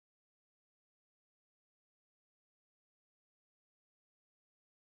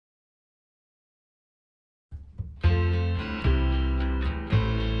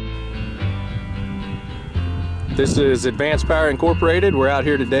This is Advanced Power Incorporated. We're out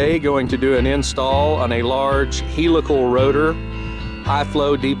here today going to do an install on a large helical rotor high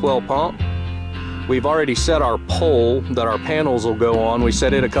flow deep well pump. We've already set our pole that our panels will go on. We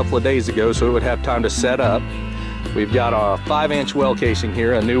set it a couple of days ago so it would have time to set up. We've got a 5-inch well casing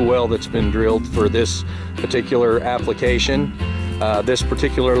here, a new well that's been drilled for this particular application. This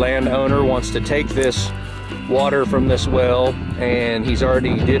particular landowner wants to take this water from this well, and he's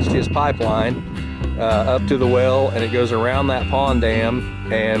already ditched his pipeline up to the well, and it goes around that pond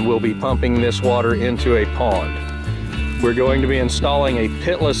dam, and we'll be pumping this water into a pond. We're going to be installing a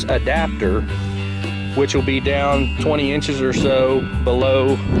pitless adapter, which will be down 20 inches or so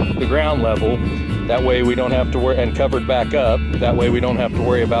below the ground level. That way we don't have to worry, and covered back up, that way we don't have to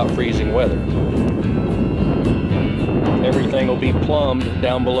worry about freezing weather. Everything will be plumbed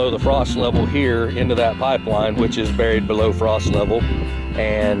down below the frost level here into that pipeline, which is buried below frost level,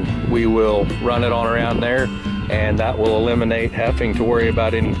 and we will run it on around there, and that will eliminate having to worry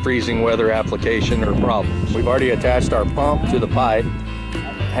about any freezing weather application or problems. We've already attached our pump to the pipe,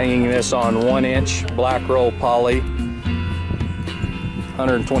 hanging this on 1-inch black roll poly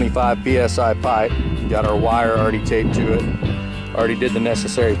 125 psi pipe. Got our wire already taped to it. Already did the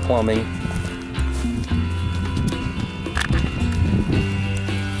necessary plumbing.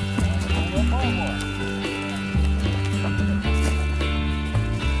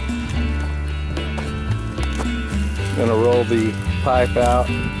 Gonna roll the pipe out,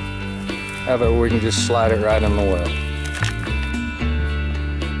 have it where we can just slide it right in the well.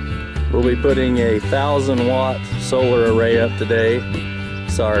 We'll be putting a 1,000-watt solar array up today.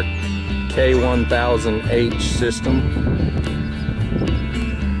 It's our K1000H system.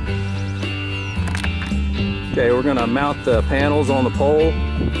 Okay, we're gonna mount the panels on the pole.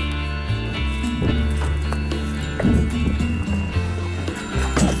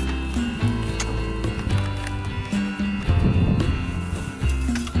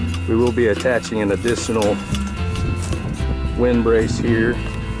 We will be attaching an additional wind brace here,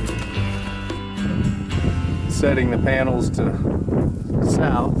 setting the panels to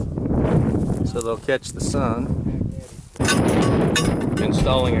south so they'll catch the sun.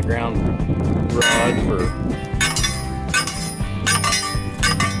 Installing a ground rod for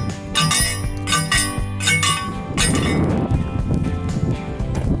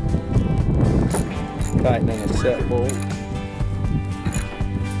tightening a set bolt.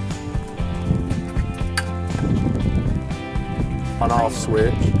 On-off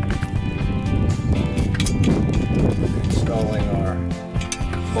switch. Installing our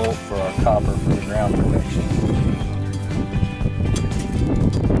bolt for our copper for the ground protection.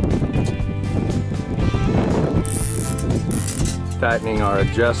 Tightening our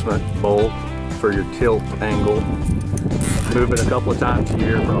adjustment bolt for your tilt angle. Move it a couple of times a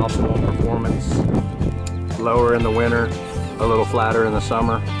year for optimal performance. Lower in the winter, a little flatter in the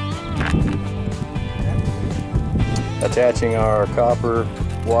summer. Attaching our copper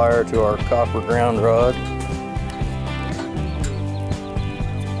wire to our copper ground rod.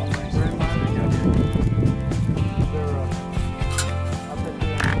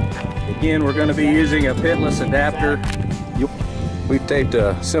 Again, we're going to be using a pitless adapter. We've taped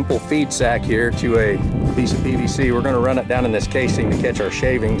a simple feed sack here to a piece of PVC. We're going to run it down in this casing to catch our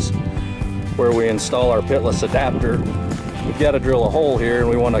shavings where we install our pitless adapter. We've got to drill a hole here, and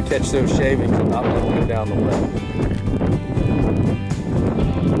we want to catch those shavings and not let them go down the well.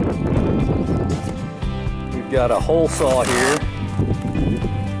 We've got a hole saw here.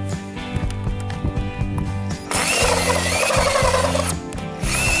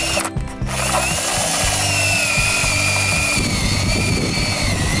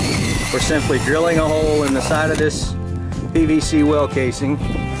 We're simply drilling a hole in the side of this PVC well casing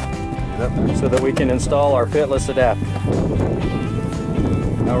so that we can install our pitless adapter.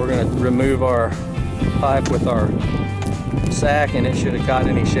 Now we're going to remove our pipe with our sack, and it should have caught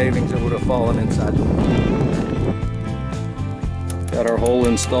any shavings that would have fallen inside. Got our hole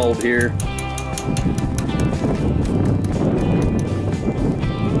installed here.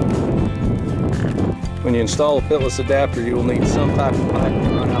 When you install a pitless adapter, you will need some type of pipe to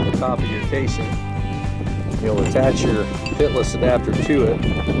run out the top of your casing. You'll attach your pitless adapter to it.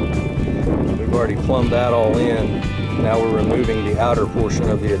 We've already plumbed that all in. Now we're removing the outer portion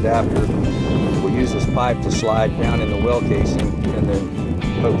of the adapter. We'll use this pipe to slide down in the well casing and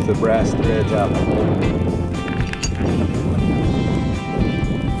then poke the brass threads out the hole.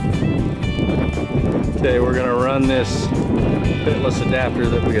 Okay, we're going to run this pitless adapter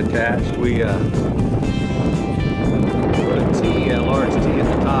that we attached. We put a large T at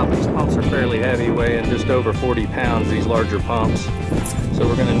the top. These pumps are fairly heavy, weighing just over 40 pounds, these larger pumps. So So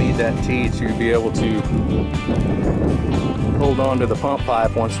we're going to need that T to be able to hold on to the pump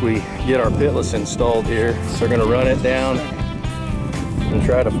pipe once we get our pitless installed here. So we're going to run it down and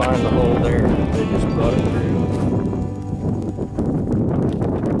try to find the hole there. They just brought it through.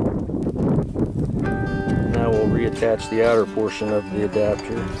 Now we'll reattach the outer portion of the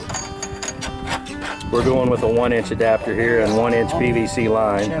adapter. We're going with a 1-inch adapter here and 1-inch PVC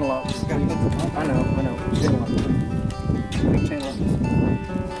line. Channel lock. I know. Channel lock. Big channel lock.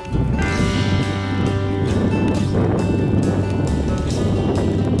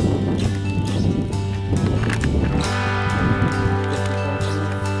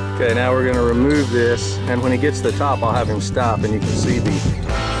 Okay, now we're going to remove this, and when he gets to the top, I'll have him stop, and you can see the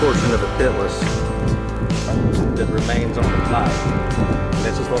portion of the pitless that remains on the pipe.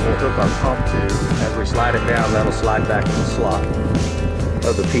 This is what we'll hook our pump to. As we slide it down, that'll slide back in the slot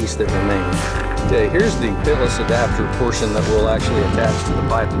of the piece that remains. Okay, here's the pitless adapter portion that will actually attach to the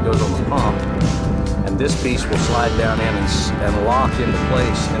pipe that goes on the pump. And this piece will slide down in and lock into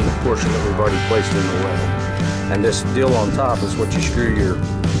place in the portion that we've already placed in the well. And this deal on top is what you screw your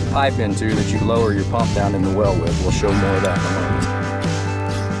pipe into that you lower your pump down in the well with. We'll show more of that in a moment.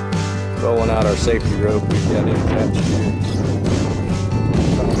 Rolling out our safety rope, we've got it attached here.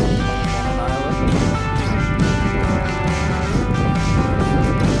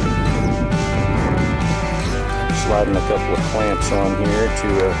 Sliding a couple of clamps on here to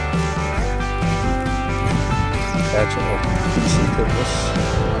attach a piece of pitless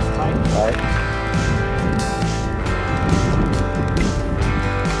pipe.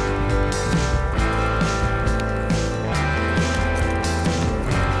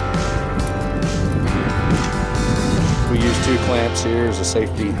 We use 2 clamps here as a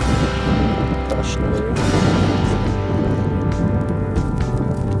safety precautionary.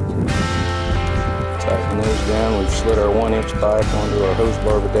 Tighten those down. We've slid our 1-inch pipe onto our hose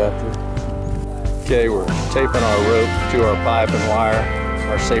barb adapter. Okay, we're taping our rope to our pipe and wire,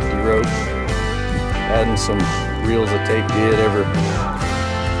 our safety rope. Adding some reels of tape to it every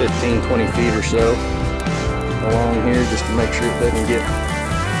 15-20 feet or so along here just to make sure it doesn't get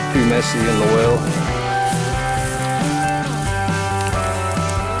too messy in the well.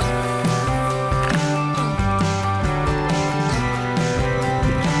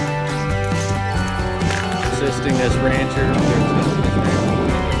 Assisting this rancher.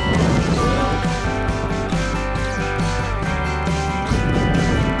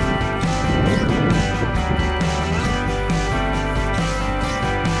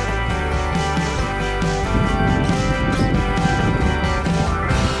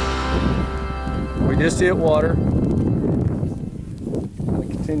 We just hit water. Going to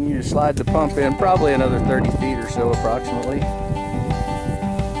continue to slide the pump in, probably another 30 feet or so approximately.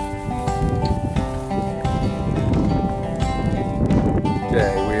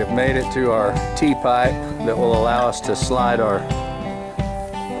 Okay, we have made it to our T-pipe that will allow us to slide our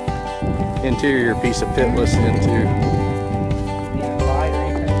interior piece of pitless into.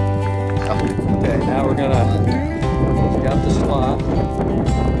 Okay, now we're gonna take out the slot,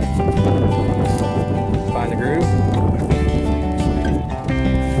 find the groove.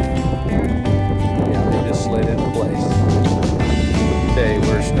 Yeah, they just slid into place. Okay,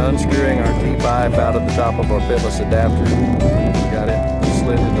 we're unscrewing our T-pipe out of the top of our pitless adapter. Got it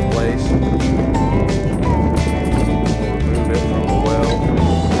slid into place. Remove it from the well.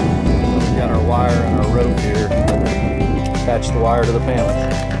 We've got our wire and our rope here. Attach the wire to the panel.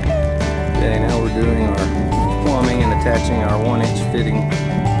 Okay, now we're doing our plumbing and attaching our 1-inch fitting.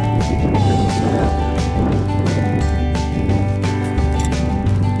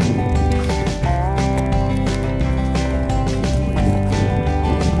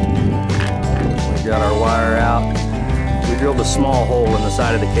 We've got our wire out. We drilled a small hole in the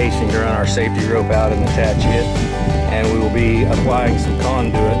side of the casing to run our safety rope out and attach it, and we will be applying some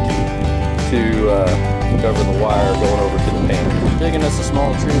conduit to cover the wire going over to the panel. Digging us a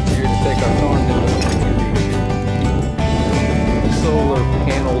small trench here to take our conduit to the solar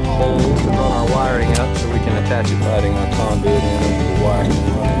panel pole to run our wiring up so we can attach it by adding our conduit in into the wire and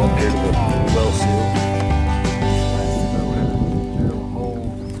run it up here to the well seal.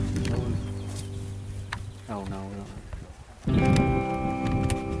 Oh no, we don't.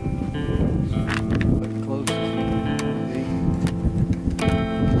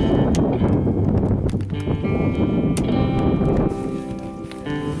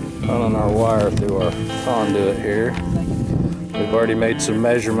 Running our wire through our conduit here. We've already made some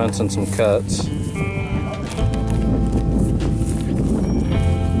measurements and some cuts.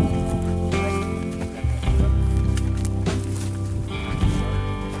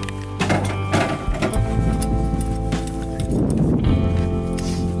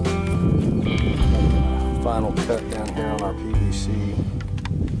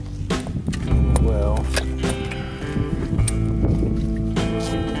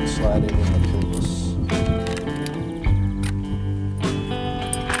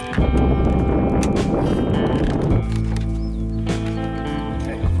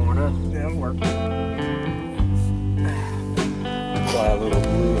 work. Apply a little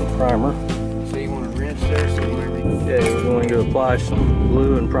glue and primer. So you want to wrench there, so Okay, we're going to apply some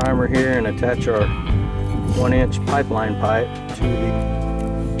glue and primer here and attach our 1-inch pipeline pipe to the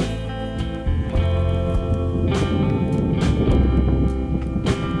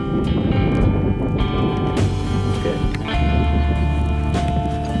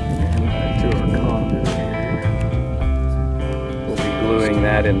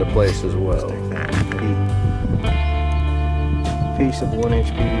that into place as well. Piece of 1-inch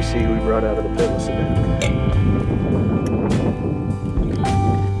PVC we brought out of the pedal sedan.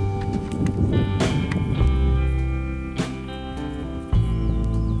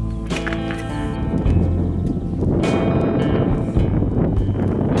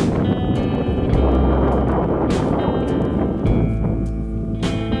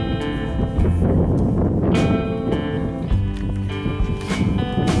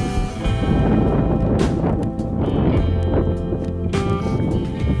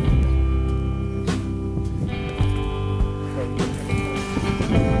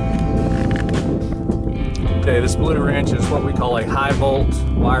 Okay, this blue wrench is what we call a high volt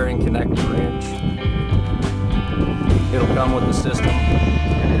wiring connector wrench. It'll come with the system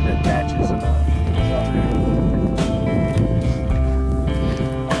and it attaches enough.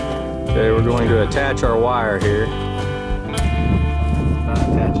 Okay, we're going to attach our wire here. That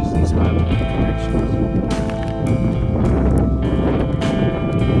attaches these high volt connections.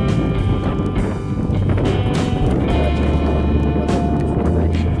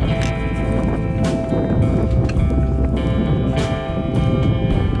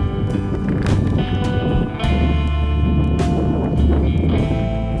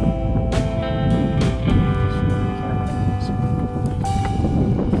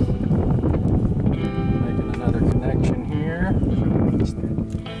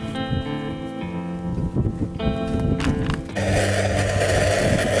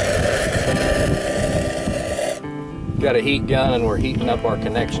 Got a heat gun and we're heating up our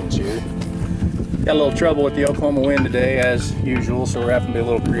connections here. Got a little trouble with the Oklahoma wind today as usual, so we're having to be a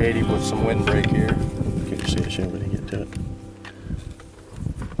little creative with some windbreak here. Can you see it, Shane, when you get to it?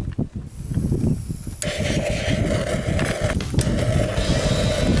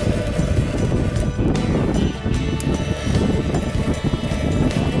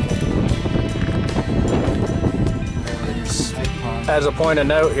 As a point of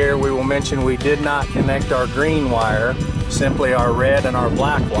note here, we will mention we did not connect our green wire, simply our red and our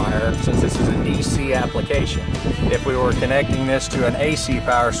black wire, since this is a DC application. If we were connecting this to an AC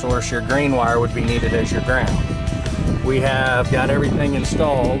power source, your green wire would be needed as your ground. We have got everything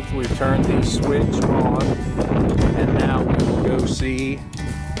installed. We've turned the switch on, and now we will go see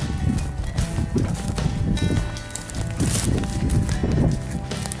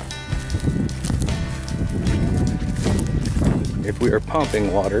if we are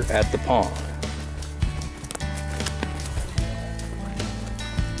pumping water at the pond.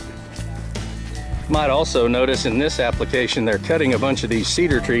 Might also notice in this application they're cutting a bunch of these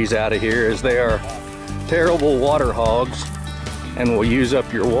cedar trees out of here as they are terrible water hogs and will use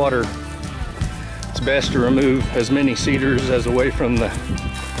up your water. It's best to remove as many cedars as away from the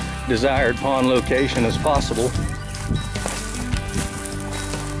desired pond location as possible.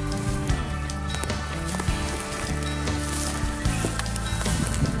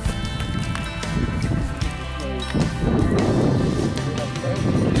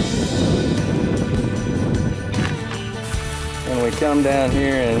 And we come down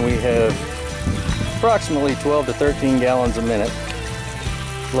here and we have approximately 12 to 13 gallons a minute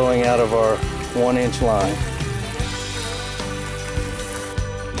flowing out of our 1-inch line.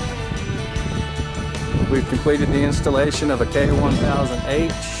 We've completed the installation of a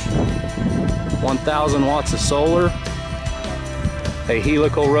K1000H, 1000 watts of solar, a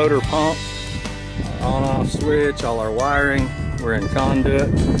helical rotor pump, on-off switch, all our wiring. We're in conduit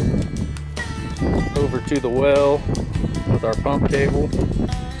over to the well with our pump cable,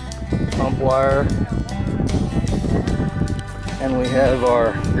 pump wire, and we have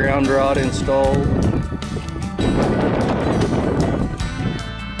our ground rod installed